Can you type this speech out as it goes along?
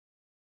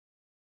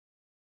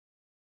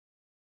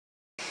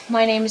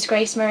my name is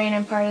Grace Murray and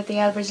I'm part of the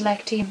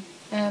Elverys team.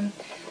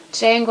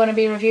 Today I'm going to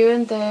be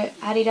reviewing the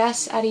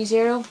adidas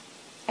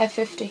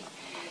F50.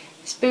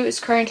 This boot is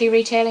currently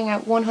retailing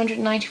at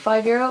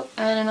 €195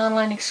 and an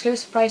online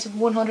exclusive price of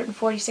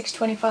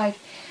 €146.25.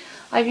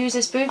 I've used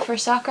this boot for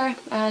soccer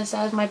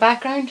as my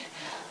background.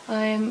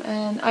 I'm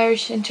an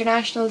Irish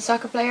international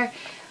soccer player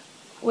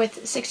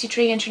with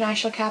 63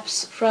 international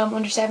caps from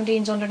under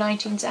 17s, under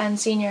 19s and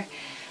senior.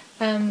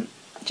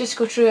 Just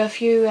go through a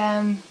few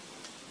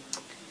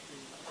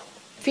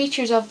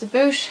features of the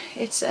boot.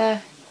 It's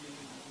a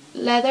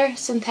leather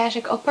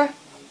synthetic upper.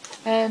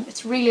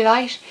 It's really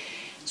light,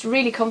 it's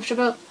really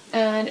comfortable,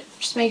 and it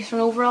just makes for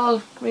an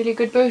overall really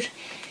good boot.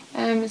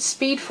 It's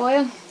speed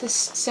foil. This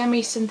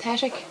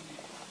semi-synthetic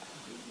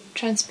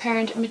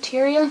transparent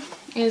material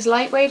is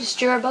lightweight, it's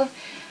durable,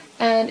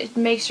 and it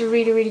makes a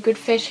really good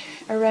fit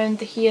around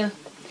the heel.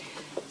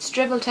 It's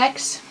dribble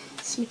tex,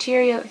 this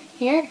material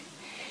here.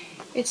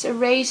 It's a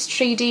raised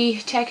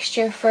 3D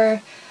texture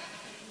for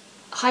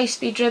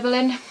high-speed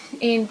dribbling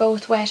in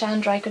both wet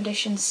and dry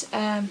conditions.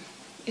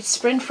 It's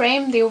sprint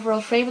frame, the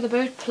overall frame of the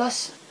boot,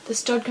 plus the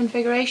stud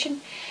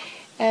configuration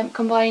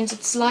combines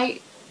its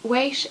light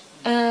weight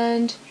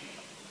and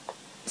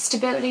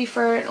stability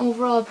for an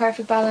overall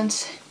perfect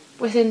balance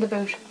within the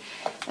boot.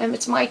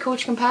 It's My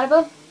Coach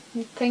compatible.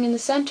 The thing in the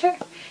centre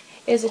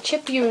is a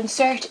chip you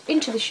insert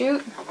into the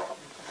shoe.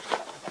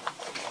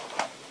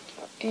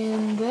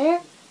 In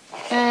there.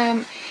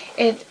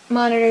 It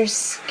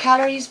monitors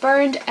calories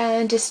burned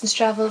and distance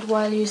travelled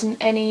while using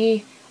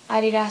any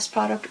adidas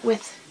product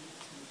with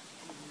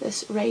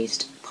this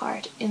raised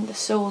part in the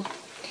sole.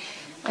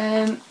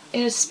 It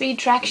has speed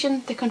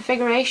traction. The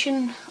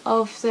configuration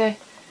of the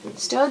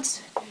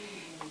studs: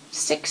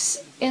 6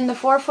 in the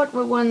forefoot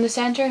with 1 in the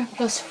centre,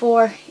 plus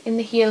 4 in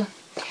the heel.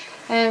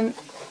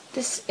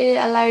 This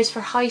allows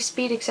for high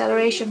speed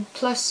acceleration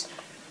plus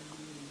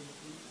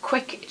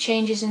quick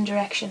changes in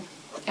direction.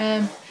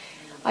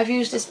 I've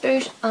used this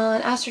boot on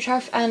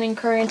AstroTurf and in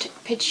current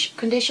pitch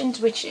conditions,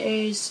 which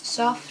is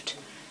soft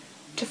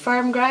to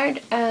firm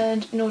ground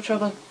and no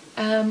trouble.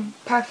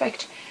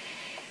 Perfect,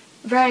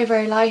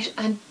 very light,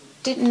 and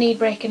didn't need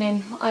breaking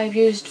in. I've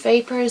used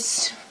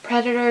Vapors,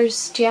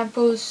 Predators,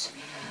 Tiempos,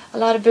 a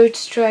lot of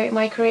boots throughout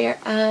my career,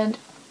 and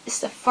it's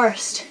the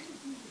first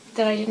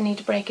that I didn't need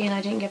to break in.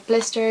 I didn't get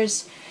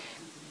blisters.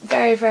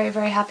 Very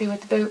happy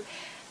with the boot.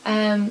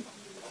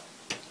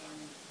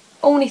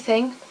 Only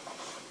thing,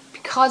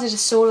 because it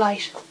is so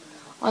light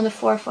on the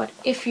forefoot,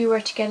 if you were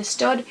to get a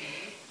stud,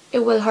 it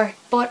will hurt,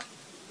 but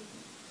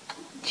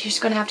you're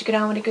just going to have to get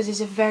on with it because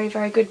it's a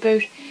very good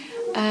boot,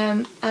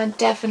 and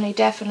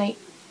definitely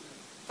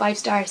 5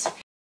 stars.